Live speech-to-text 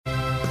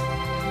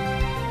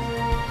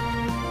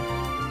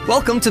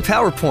Welcome to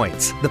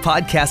PowerPoints, the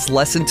podcast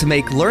lesson to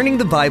make learning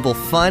the Bible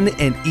fun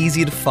and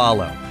easy to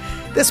follow.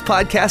 This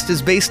podcast is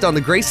based on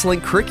the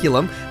GraceLink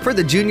curriculum for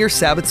the Junior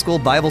Sabbath School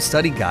Bible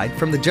Study Guide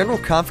from the General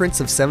Conference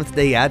of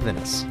Seventh-day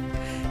Adventists.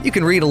 You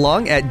can read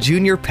along at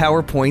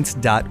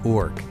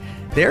juniorpowerpoints.org.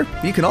 There,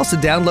 you can also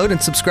download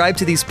and subscribe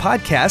to these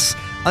podcasts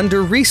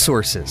under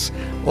Resources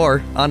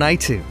or on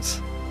iTunes.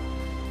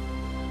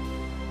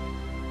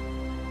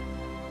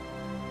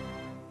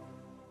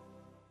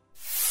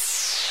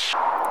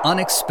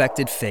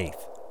 Unexpected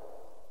faith.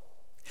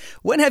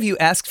 When have you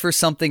asked for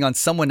something on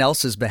someone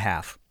else's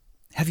behalf?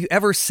 Have you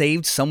ever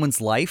saved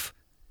someone's life?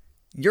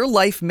 Your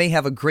life may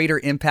have a greater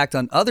impact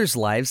on others'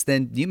 lives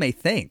than you may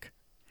think.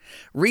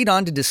 Read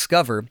on to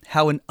discover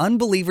how an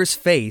unbeliever's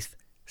faith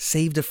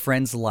saved a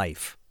friend's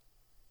life.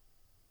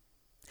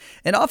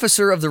 An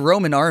officer of the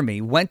Roman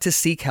army went to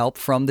seek help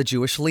from the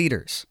Jewish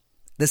leaders.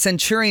 The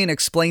centurion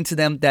explained to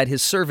them that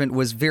his servant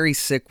was very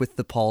sick with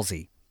the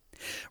palsy.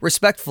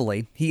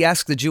 Respectfully, he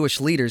asked the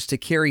Jewish leaders to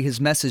carry his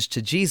message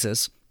to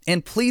Jesus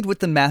and plead with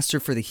the master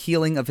for the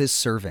healing of his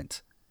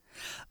servant.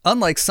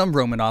 Unlike some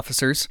Roman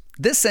officers,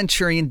 this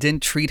centurion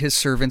didn't treat his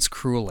servants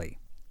cruelly.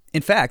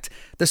 In fact,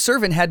 the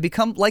servant had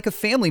become like a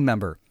family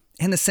member,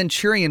 and the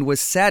centurion was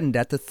saddened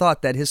at the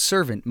thought that his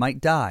servant might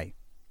die.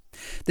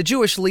 The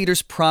Jewish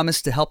leaders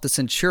promised to help the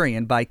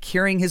centurion by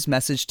carrying his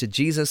message to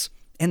Jesus,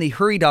 and they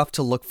hurried off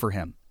to look for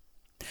him.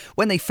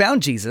 When they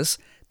found Jesus,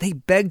 they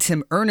begged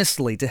him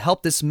earnestly to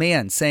help this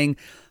man, saying,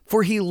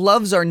 "For he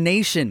loves our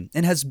nation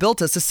and has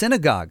built us a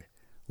synagogue."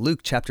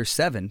 Luke chapter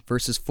 7,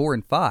 verses 4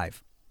 and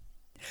 5.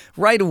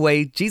 Right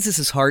away,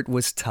 Jesus' heart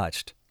was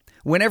touched.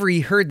 Whenever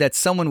he heard that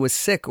someone was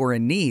sick or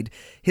in need,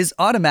 his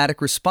automatic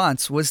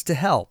response was to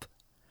help.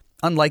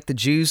 Unlike the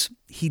Jews,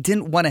 he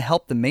didn't want to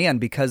help the man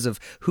because of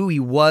who he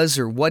was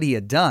or what he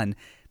had done.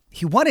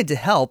 He wanted to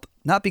help,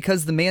 not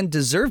because the man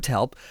deserved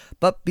help,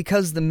 but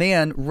because the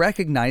man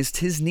recognized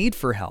his need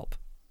for help.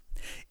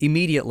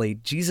 Immediately,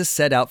 Jesus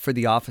set out for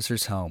the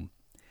officer's home.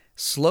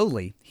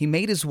 Slowly, he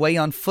made his way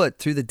on foot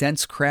through the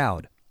dense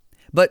crowd.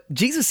 But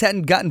Jesus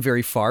hadn't gotten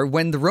very far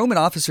when the Roman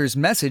officer's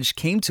message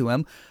came to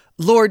him,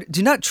 "Lord,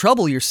 do not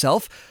trouble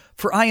yourself,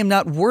 for I am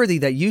not worthy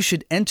that you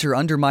should enter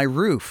under my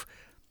roof.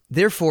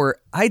 Therefore,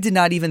 I did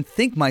not even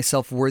think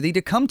myself worthy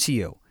to come to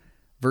you."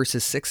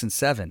 Verses 6 and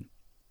 7.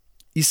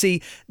 You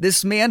see,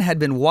 this man had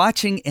been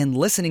watching and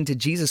listening to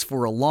Jesus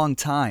for a long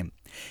time.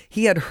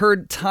 He had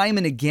heard time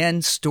and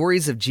again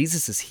stories of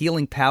Jesus'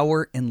 healing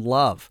power and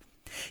love.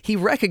 He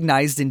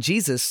recognized in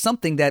Jesus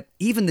something that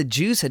even the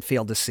Jews had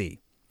failed to see.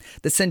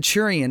 The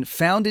centurion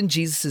found in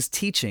Jesus'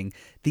 teaching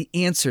the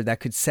answer that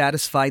could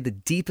satisfy the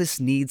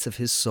deepest needs of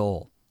his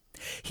soul.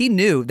 He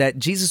knew that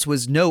Jesus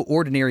was no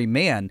ordinary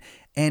man,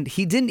 and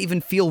he didn't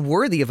even feel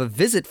worthy of a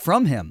visit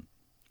from him.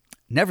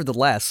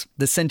 Nevertheless,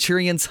 the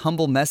centurion's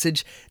humble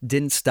message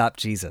didn't stop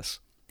Jesus.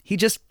 He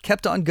just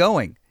kept on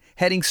going,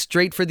 heading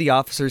straight for the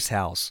officer's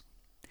house.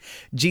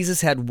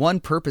 Jesus had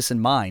one purpose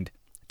in mind: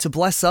 to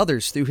bless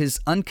others through his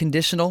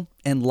unconditional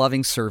and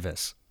loving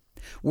service.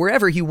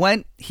 Wherever he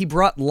went, he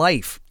brought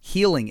life,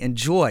 healing, and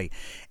joy,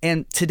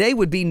 and today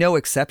would be no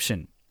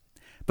exception.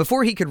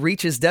 Before he could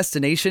reach his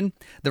destination,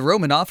 the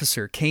Roman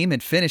officer came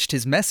and finished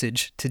his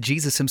message to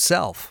Jesus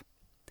himself.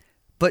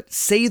 "But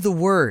say the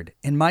word,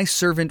 and my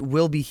servant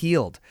will be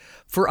healed.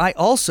 For I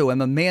also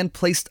am a man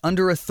placed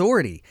under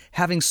authority,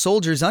 having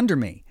soldiers under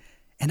me.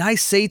 And I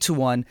say to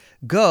one,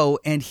 'Go,'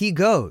 and he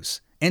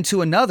goes, and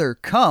to another,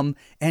 'Come,'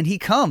 and he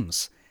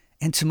comes,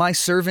 and to my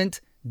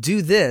servant,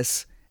 'Do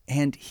this,'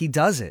 and he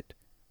does it."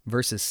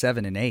 Verses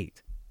 7 and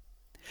 8.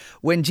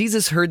 When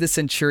Jesus heard the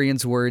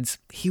centurion's words,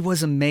 he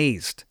was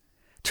amazed.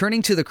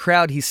 Turning to the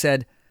crowd, he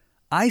said,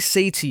 "I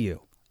say to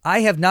you,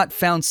 I have not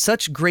found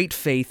such great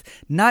faith,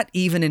 not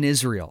even in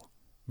Israel."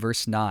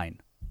 Verse 9.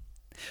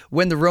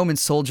 When the Roman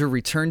soldier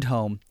returned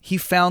home, he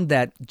found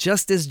that,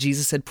 just as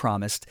Jesus had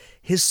promised,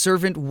 his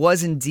servant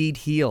was indeed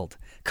healed,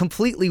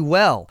 completely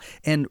well,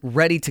 and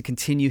ready to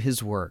continue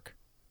his work.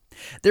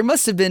 There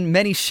must have been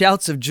many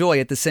shouts of joy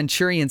at the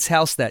centurion's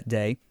house that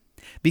day.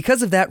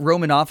 Because of that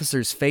Roman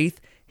officer's faith,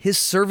 his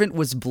servant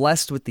was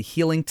blessed with the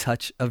healing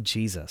touch of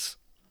Jesus.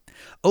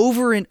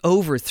 Over and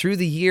over through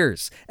the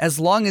years, as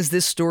long as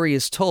this story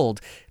is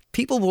told,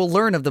 people will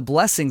learn of the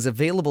blessings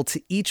available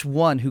to each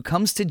one who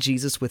comes to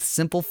Jesus with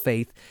simple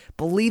faith,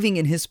 believing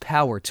in his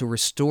power to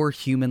restore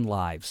human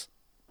lives.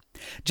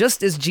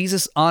 Just as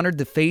Jesus honored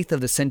the faith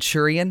of the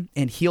centurion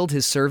and healed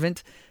his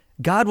servant,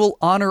 God will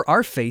honor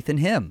our faith in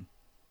him.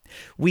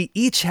 We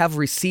each have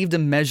received a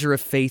measure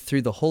of faith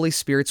through the Holy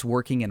Spirit's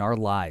working in our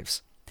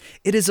lives.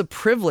 It is a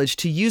privilege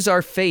to use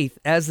our faith,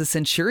 as the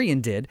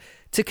centurion did,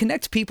 to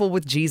connect people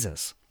with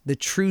Jesus, the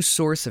true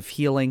source of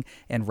healing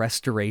and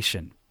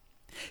restoration.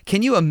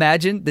 Can you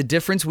imagine the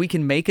difference we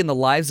can make in the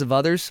lives of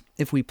others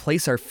if we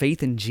place our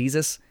faith in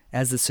Jesus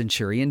as the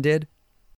centurion did?